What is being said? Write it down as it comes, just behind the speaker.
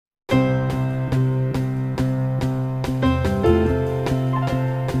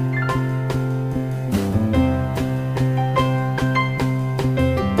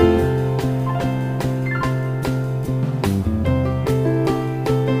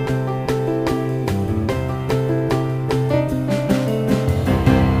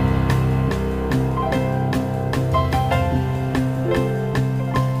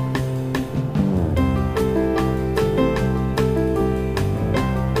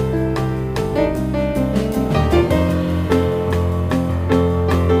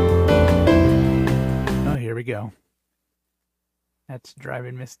That's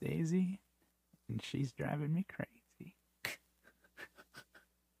driving Miss Daisy, and she's driving me crazy.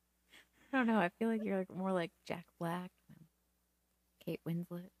 I don't know. I feel like you're like more like Jack Black and Kate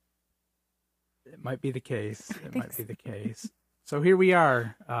Winslet. It might be the case. I It think might be so. the case. So here we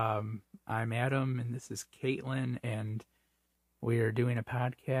are. I'm Adam, and this is Caitlin, and we are doing a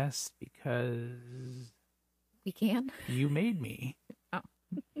podcast because We can. you made me. Oh.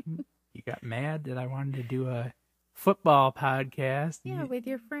 You got mad that I wanted to do a football podcast. Yeah, with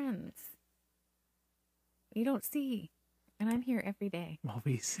your friends. You don't see. And I'm here every day. Well,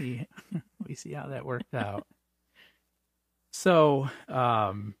 we see how that worked out. So,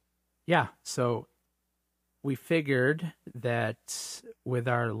 so we figured that with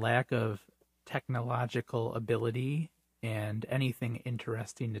our lack of technological ability and anything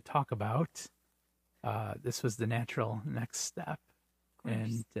interesting to talk about, this was the natural next step.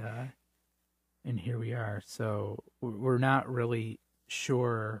 And here we are. So we're not really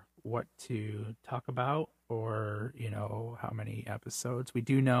sure what to talk about or, how many episodes. We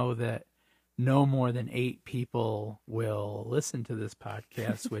do know that no more than 8 people will listen to this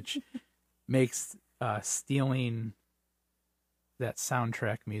podcast, which makes stealing that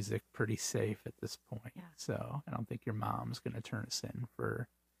soundtrack music pretty safe at this point. Yeah. So I don't think your mom's going to turn us in for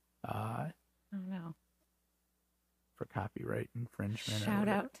Oh, no. for copyright infringement. Shout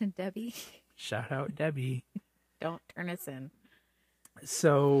out to Debbie. Shout out Debbie. Don't turn us in.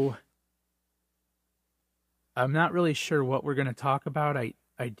 So I'm not really sure what we're going to talk about. I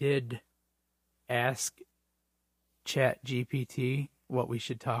did ask Chat GPT what we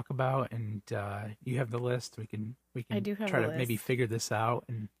should talk about, and you have the list. We can I do have try a to list. maybe figure this out.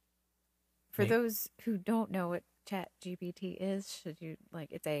 And For those who don't know what Chat GPT is, should you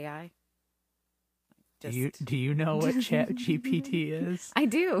it's AI? do you know what Chat GPT is? I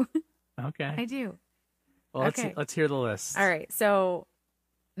do. Okay. I do. Well, Okay. let's hear the list. All right. So,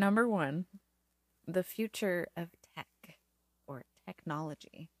 number 1, the future of tech or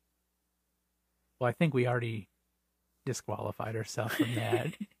technology. Well, I think we already disqualified ourselves from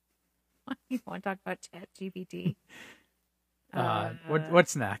that. You want to talk about Chat GPT?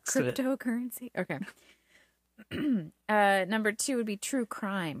 What's next? Cryptocurrency. Okay. Number 2 would be true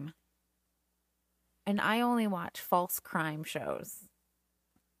crime. And I only watch false crime shows.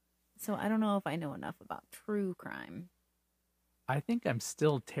 So I don't know if I know enough about true crime. I think I'm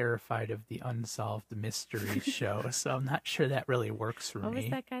still terrified of the Unsolved Mysteries show, so I'm not sure that really works for What me. was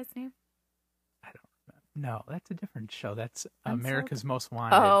that guy's name? I don't remember. No, that's a different show. That's Unsolved? America's Most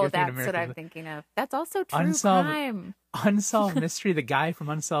Wanted. Oh, You're thinking that's what America's I'm thinking of. That's also true Unsolved- crime. Unsolved Mystery, the guy from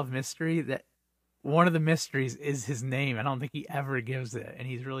Unsolved Mystery, that one of the mysteries is his name. I don't think he ever gives it, and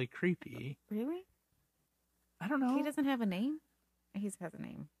he's really creepy. Really? I don't know. He doesn't have a name? He has a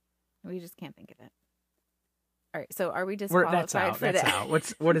name. We just can't think of it. All right, so are we disqualified That's out. for That's that? out.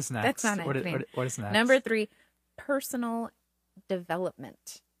 What is next? That's not what happening. what is next? Number 3, personal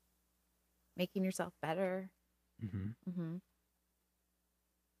development. Making yourself better. Mm-hmm.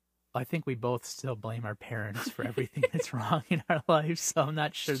 I think we both still blame our parents for everything that's wrong in our lives, so I'm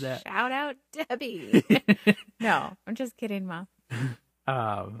not sure that. Shout out Debbie. No, I'm just kidding, Mom.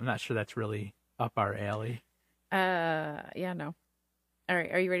 I'm not sure that's really up our alley. Yeah, no. All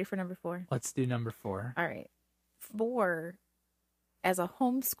right, are you ready for number 4? Let's do number 4. All right. 4, as a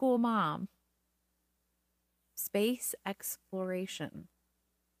homeschool mom, space exploration.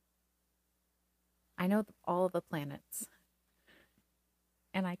 I know all of the planets,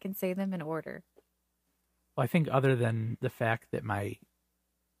 and I can say them in order. Well, I think other than the fact that my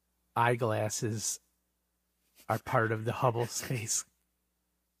eyeglasses are part of the Hubble Space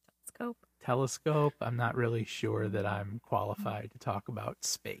Telescope, I'm not really sure that I'm qualified to talk about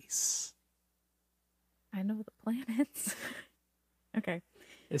space. I know the planets. Okay.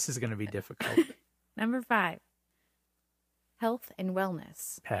 This is going to be difficult. Number 5, health and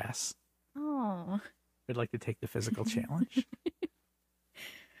wellness. Pass. Oh. I'd like to take the physical challenge.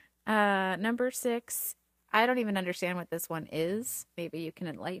 Number 6, I don't even understand what this one is. Maybe you can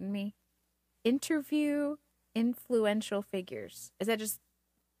enlighten me. Interview influential figures. Is that just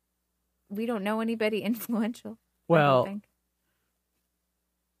we don't know anybody influential? Well,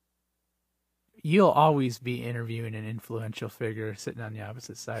 you'll always be interviewing an influential figure sitting on the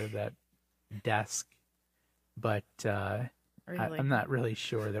opposite side of that desk, but Really? I'm not really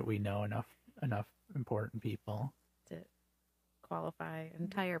sure that we know enough important people To qualify an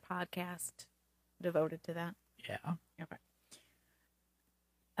entire podcast devoted to that. Yeah. Okay.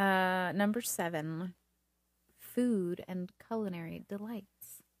 Number 7, food and culinary delights.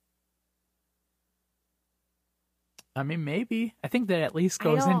 I mean, maybe. I think that at least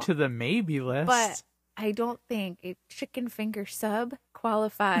goes into the maybe list. But I don't think a chicken finger sub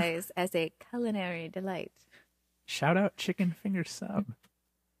qualifies as a culinary delight. Shout out chicken finger sub.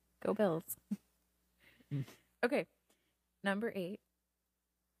 Go Bills. Okay. Number 8,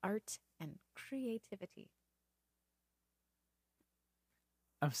 art and creativity.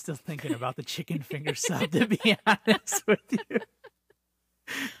 I'm still thinking about the chicken finger sub, to be honest with you.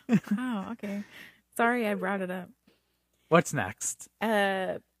 Oh, okay. Sorry I brought it up. What's next?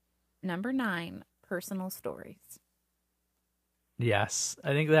 Number 9, personal stories. Yes,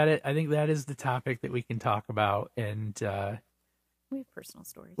 I think that is the topic that we can talk about, and We have personal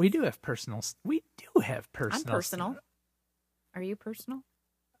stories. we do have personal. We do have personal. I'm personal. Are you personal?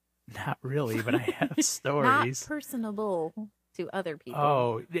 Not really, but I have stories. Not personable to other people.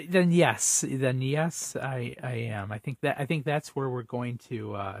 Oh, then yes, I am. I think that's where we're going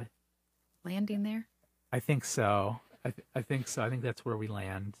to. Landing there? I think so. I think so. I think that's where we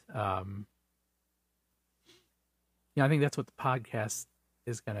land. I think that's what the podcast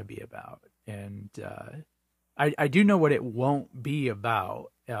is going to be about, and I do know what it won't be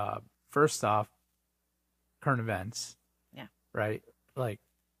about. First off, current events. Yeah. Right. Like.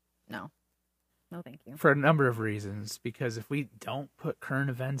 No, thank you. For a number of reasons, because if we don't put current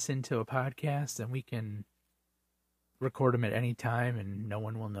events into a podcast, then we can record them at any time, and no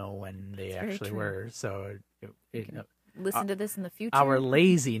one will know when they actually were. So listen to this in the future. Our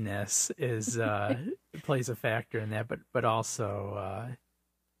laziness is plays a factor in that, but also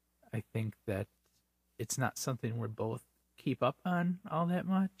I think that it's not something we're both keep up on all that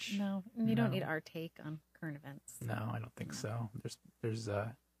much. No, you don't need our take on current events. No, I don't think so. There's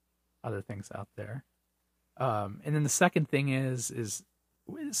other things out there. And then the second thing is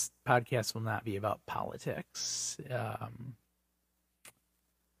this podcast will not be about politics.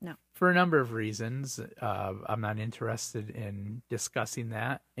 No. For a number of reasons. I'm not interested in discussing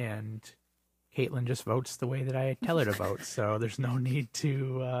that, and Caitlin just votes the way that I tell her to vote, so there's no need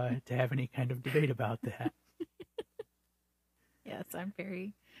to have any kind of debate about that. Yes, I'm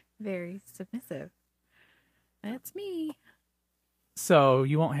very, very submissive. That's me. So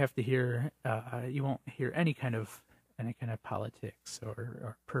you won't have to hear any kind of politics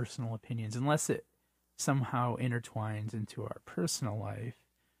or personal opinions unless it somehow intertwines into our personal life.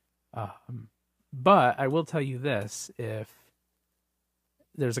 But I will tell you this: if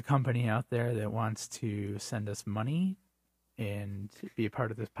there's a company out there that wants to send us money and be a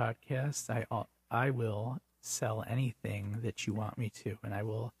part of this podcast, I will sell anything that you want me to, and I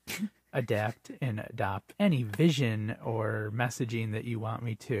will adapt and adopt any vision or messaging that you want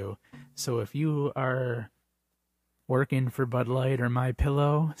me to. So if you are working for Bud Light or My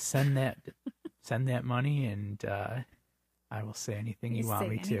Pillow, send that money, and I will say anything you want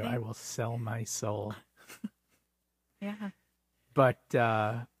me to. I will sell my soul. Yeah. But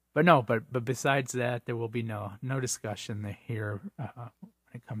besides that, there will be no discussion here when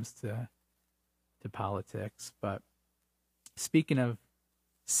it comes to politics. But speaking of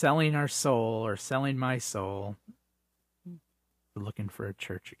selling our soul or selling my soul, we're looking for a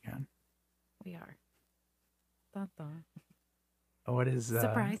church again. We are. Dun, dun. What is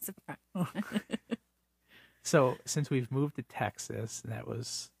surprise? So since we've moved to Texas, and that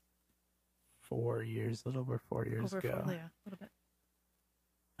was 4 years, a little over 4 years ago. Yeah, a little bit.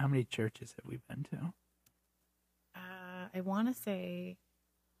 How many churches have we been to? I want to say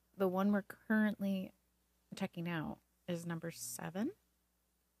the one we're currently checking out is number 7.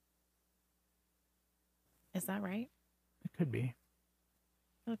 Is that right? It could be. I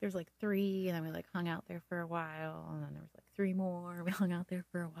feel like there's like 3, and then we hung out there for a while, and then there was 3 more. We hung out there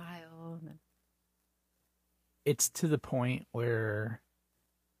for a while, and then it's to the point where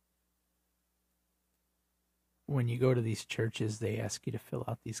when you go to these churches, they ask you to fill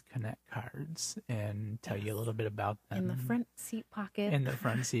out these Connect cards and tell you a little bit about them. In the front seat pocket. In the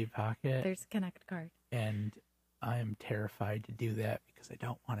front seat pocket. There's a Connect card. And I am terrified to do that because I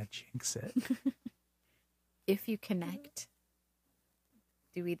don't want to jinx it. If you connect,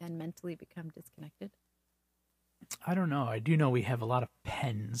 do we then mentally become disconnected? I don't know. I do know we have a lot of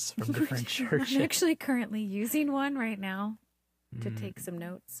pens from different churches. I'm actually currently using one right now to take some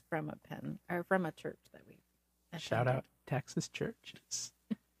notes from a pen or from a church that we attended. Shout out Texas churches.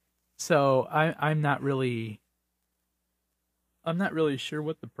 So I'm not really sure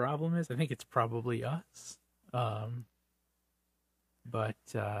what the problem is. I think it's probably us. But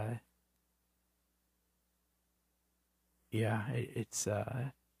yeah, it's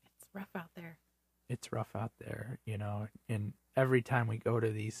rough out there. It's rough out there, and every time we go to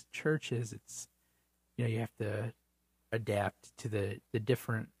these churches, it's, you have to adapt to the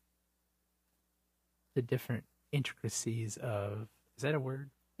different intricacies of, is that a word?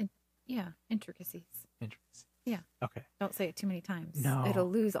 Yeah, intricacies. Intricacies. Yeah. Okay. Don't say it too many times. No. It'll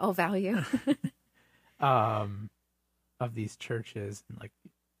lose all value. Of these churches, and like,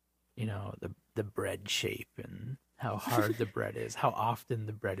 the bread shape and how hard the bread is, how often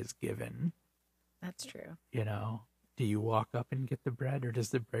the bread is given. That's true. Do you walk up and get the bread, or does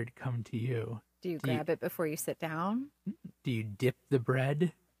the bread come to you? Do you grab it before you sit down? Do you dip the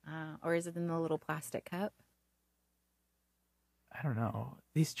bread? Or is it in the little plastic cup? I don't know.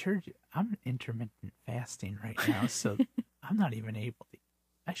 These churches, I'm intermittent fasting right now, so I'm not even able to.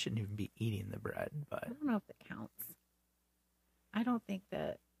 I shouldn't even be eating the bread, but I don't know if it counts. I don't think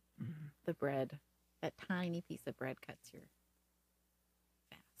that the bread, that tiny piece of bread, cuts your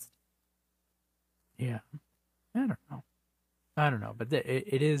fast. Yeah. I don't know, but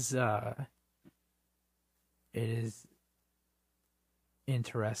it is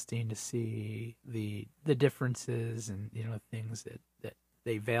interesting to see the differences and things that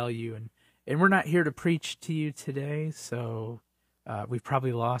they value, and we're not here to preach to you today, so we've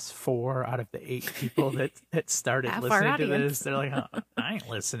probably lost 4 out of the 8 people that started listening to this. They're like, oh, I ain't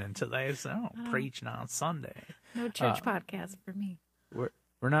listening to this. I don't preach on Sunday. No church podcast for me.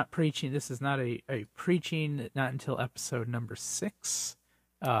 We're not preaching. This is not a preaching, not until episode number 6.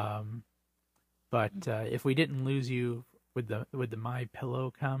 But if we didn't lose you with the My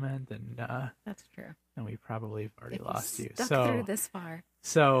Pillow comment, then that's true. And we probably have already lost you. Stuck through this far.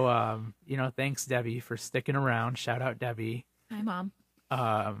 So thanks Debbie for sticking around. Shout out Debbie. Hi, Mom.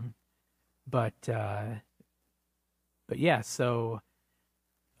 But yeah, so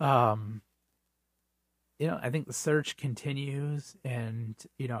I think the search continues, and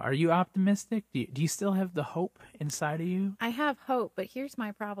are you optimistic? Do you still have the hope inside of you? I have hope, but here's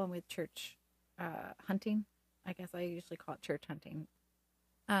my problem with church hunting. I guess I usually call it church hunting.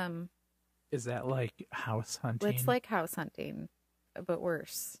 Is that like house hunting? It's like house hunting, but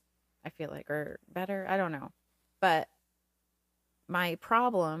worse, I feel like, or better. I don't know. But my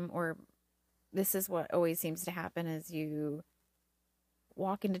problem, or this is what always seems to happen, is you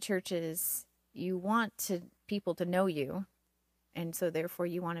walk into churches, you want people to know you, and so therefore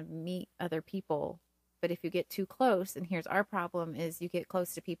you want to meet other people. But if you get too close, and here's our problem, is you get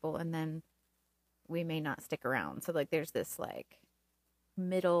close to people and then we may not stick around. So like there's this like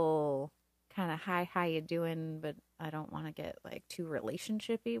middle kind of hi, how you doing, but I don't want to get like too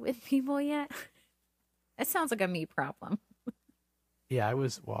relationshipy with people yet. It sounds like a me problem. Yeah, I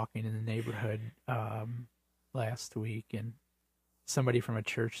was walking in the neighborhood last week, and somebody from a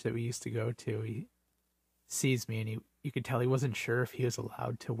church that we used to go to, he sees me, and you could tell he wasn't sure if he was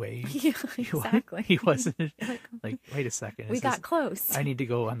allowed to wave. Yeah, exactly. He wasn't like, wait a second. We got close. I need to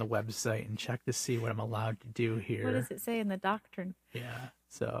go on the website and check to see what I'm allowed to do here. What does it say in the doctrine? Yeah.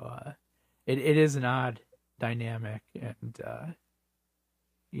 So it is an odd dynamic, and I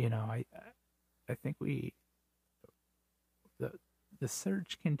think the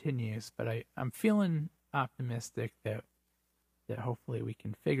search continues, but I'm feeling optimistic that hopefully we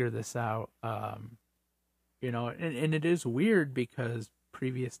can figure this out. And it is weird because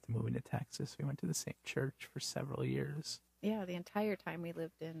previous to moving to Texas, we went to the same church for several years. Yeah, the entire time we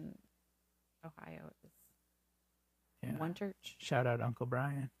lived in Ohio, it was one church. Shout out Uncle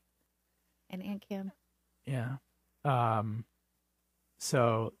Brian. And Aunt Kim. Yeah.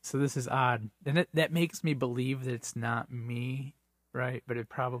 So this is odd. And that makes me believe that it's not me, right? But it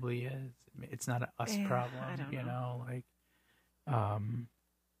probably is. It's not an us problem, I don't know.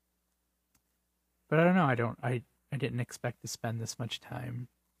 But I don't know. I didn't expect to spend this much time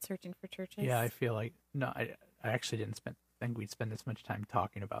searching for churches. Yeah, I feel like I actually didn't think we'd spend this much time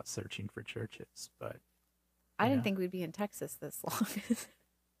talking about searching for churches, but I didn't think we'd be in Texas this long.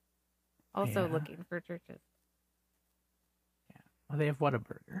 Also looking for churches. Yeah. Well, they have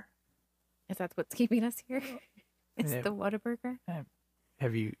Whataburger. Is that what's keeping us here? It's the Whataburger?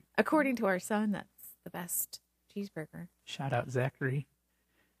 Have you? According to our son, that's the best cheeseburger. Shout out Zachary.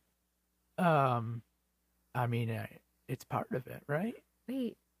 I mean, it's part of it, right?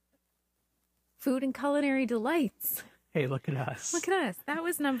 Wait. Food and culinary delights. Hey, look at us. Look at us. That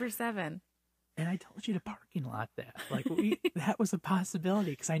was number 7. And I told you to parking lot that. Like, that was a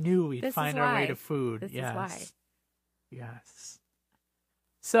possibility because I knew we'd find our way to food. This is why. Yes.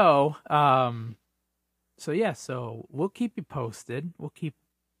 So, so we'll keep you posted. We'll keep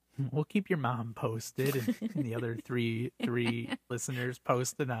your mom posted and the other three listeners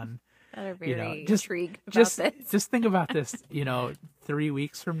posted on. That are very just, intrigued about just, this. Just think about this. 3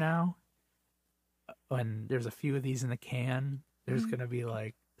 weeks from now, when there's a few of these in the can, there's going to be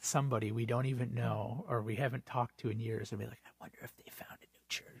like somebody we don't even know or we haven't talked to in years and be like, I wonder if they found a new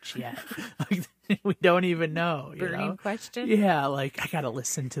church church yet? Like, we don't even know. You Burning know? question. Yeah, like, I got to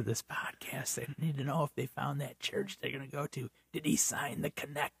listen to this podcast. I need to know if they found that church they're going to go to. Did he sign the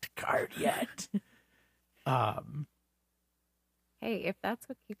Connect card yet? Hey, if that's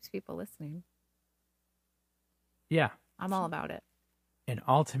what keeps people listening, yeah. I'm all about it. And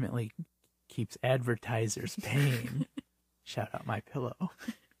ultimately keeps advertisers paying. Shout out My Pillow.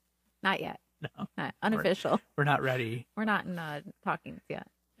 Not yet. No. Not unofficial. We're not ready. We're not in talkings yet.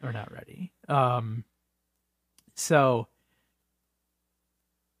 We're not ready. So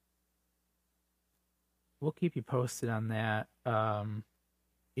we'll keep you posted on that.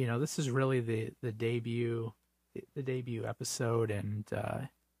 You know, this is really the debut episode, and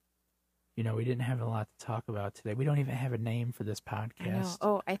you know, we didn't have a lot to talk about today. We don't even have a name for this podcast. I know.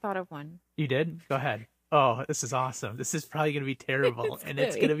 Oh, I thought of one. You did? Go ahead. Oh, this is awesome. This is probably going to be terrible,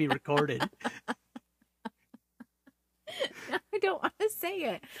 it's going to be recorded. No, I don't want to say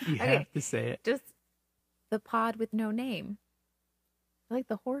it. You have to say it. Just the pod with no name. Like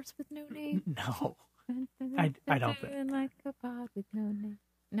the horse with no name? No. I don't think. Like a pod with no name.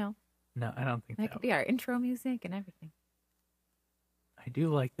 No. No, I don't think That could be our intro music and everything. I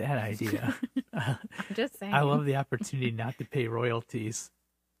do like that idea. I'm just saying. I love the opportunity not to pay royalties.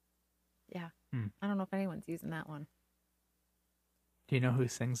 Yeah. I don't know if anyone's using that one. Do you know who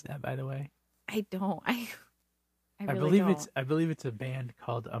sings that, by the way? I don't. I really believe don't. I believe it's a band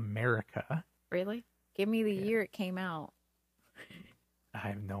called America. Really? Give me the year it came out. I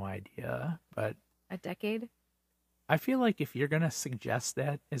have no idea, but A decade? I feel like if you're going to suggest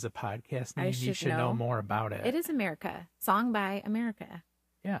that as a podcast name, you should know more about it. It is America. Song by America.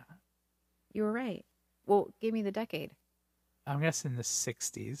 Yeah. You were right. Well, give me the decade. I'm guessing the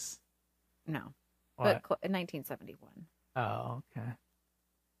 60s. No. What? But 1971. Oh, okay.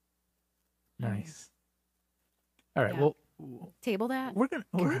 Nice. All right. Yeah. Well, Table that? Can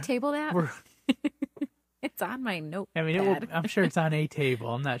we table that? We're, It's on my notepad. I mean, I'm sure it's on a table.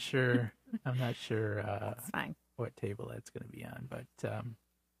 I'm not sure. It's fine. What table that's going to be on,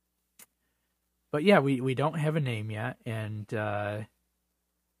 but yeah, we don't have a name yet, and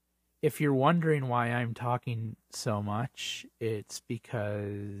if you're wondering why I'm talking so much, it's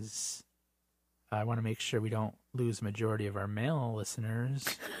because I want to make sure we don't lose the majority of our male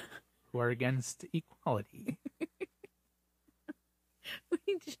listeners who are against equality.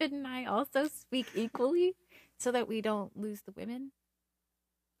 Shouldn't I also speak equally so that we don't lose the women?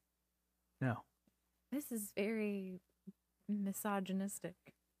 No. This is very misogynistic.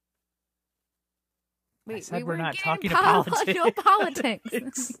 I said we're not getting talking politics. No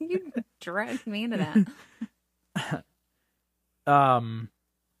politics. You dragged me into that.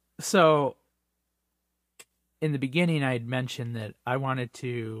 So in the beginning, I had mentioned that I wanted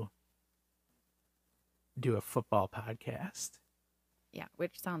to do a football podcast. Yeah,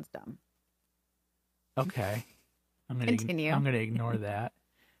 which sounds dumb. Okay. Continue. I'm going to ignore that.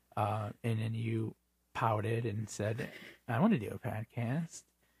 And then you pouted and said, I want to do a podcast.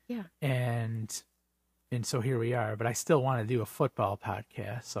 Yeah. And so here we are, but I still want to do a football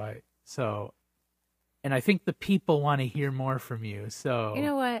podcast. And I think the people want to hear more from you. So you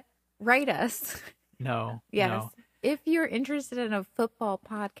know what? Write us. No. Yes. No. If you're interested in a football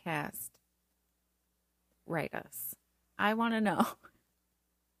podcast, write us. I want to know.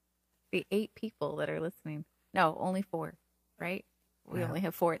 The 8 people that are listening. No, only 4, right? We only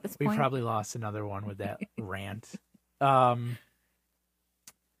have 4 at this point. We probably lost another one with that rant.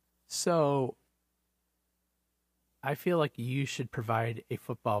 So I feel like you should provide a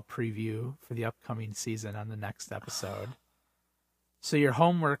football preview for the upcoming season on the next episode. So your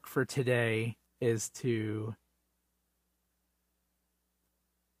homework for today is to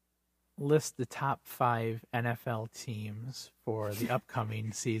list the top 5 NFL teams for the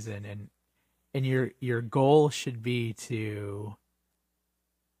upcoming season, and your goal should be to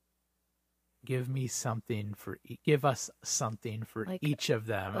give us something for like, each of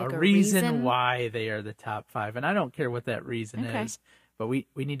them, like a reason why they are the top 5, and I don't care what that reason is, but we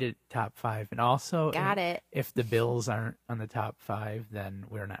need a top 5, and also if the Bills aren't on the top 5, then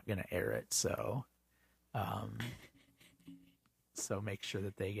we're not going to air it. So make sure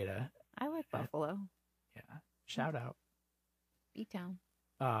that they get I like Buffalo. Yeah. Shout out. B-Town.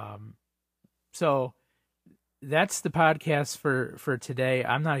 So that's the podcast for today.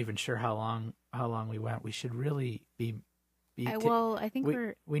 I'm not even sure how long we went. We should really be I think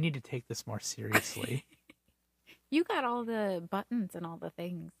we need to take this more seriously. You got all the buttons and all the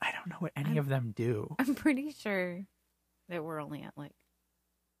things. I don't know what any of them do. I'm pretty sure that we're only at like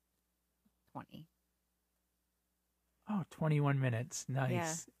 20. Oh, 21 minutes.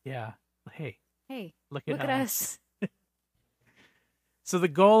 Nice. Yeah. Hey. Look at us. So the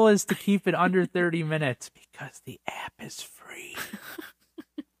goal is to keep it under 30 minutes because the app is free.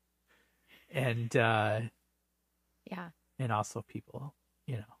 And Yeah. and also people,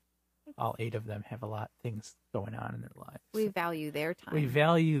 all 8 of them have a lot of things going on in their lives. We value their time. We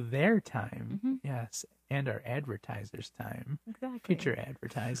value their time. Mm-hmm. Yes, and our advertisers' time. Exactly. Future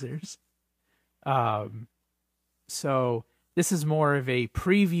advertisers. So this is more of a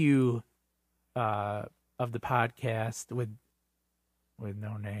preview of the podcast with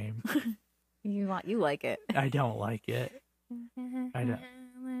no name. You like it. I don't like it. I don't.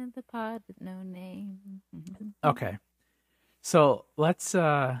 The pod with no name. Okay. So let's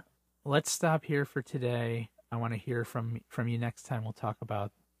stop here for today. I want to hear from you next time. We'll talk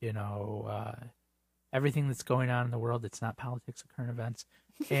about, everything that's going on in the world. It's not politics or current events.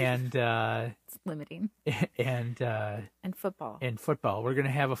 And it's limiting. And football. And football. We're going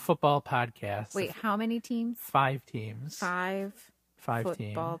to have a football podcast. Wait, how many teams? 5 teams. 5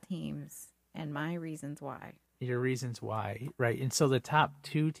 football teams. teams. And my reasons why. Your reasons why, right? And so the top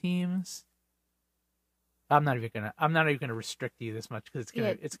 2 teams, I'm not even gonna restrict you this much because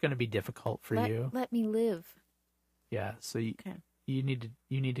it's gonna be difficult for you. Let me live. Yeah. So you need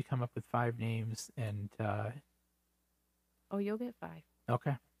to come up with 5 names and. Oh, you'll get 5.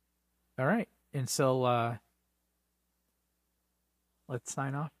 Okay. All right. And so let's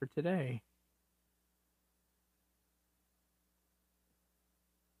sign off for today.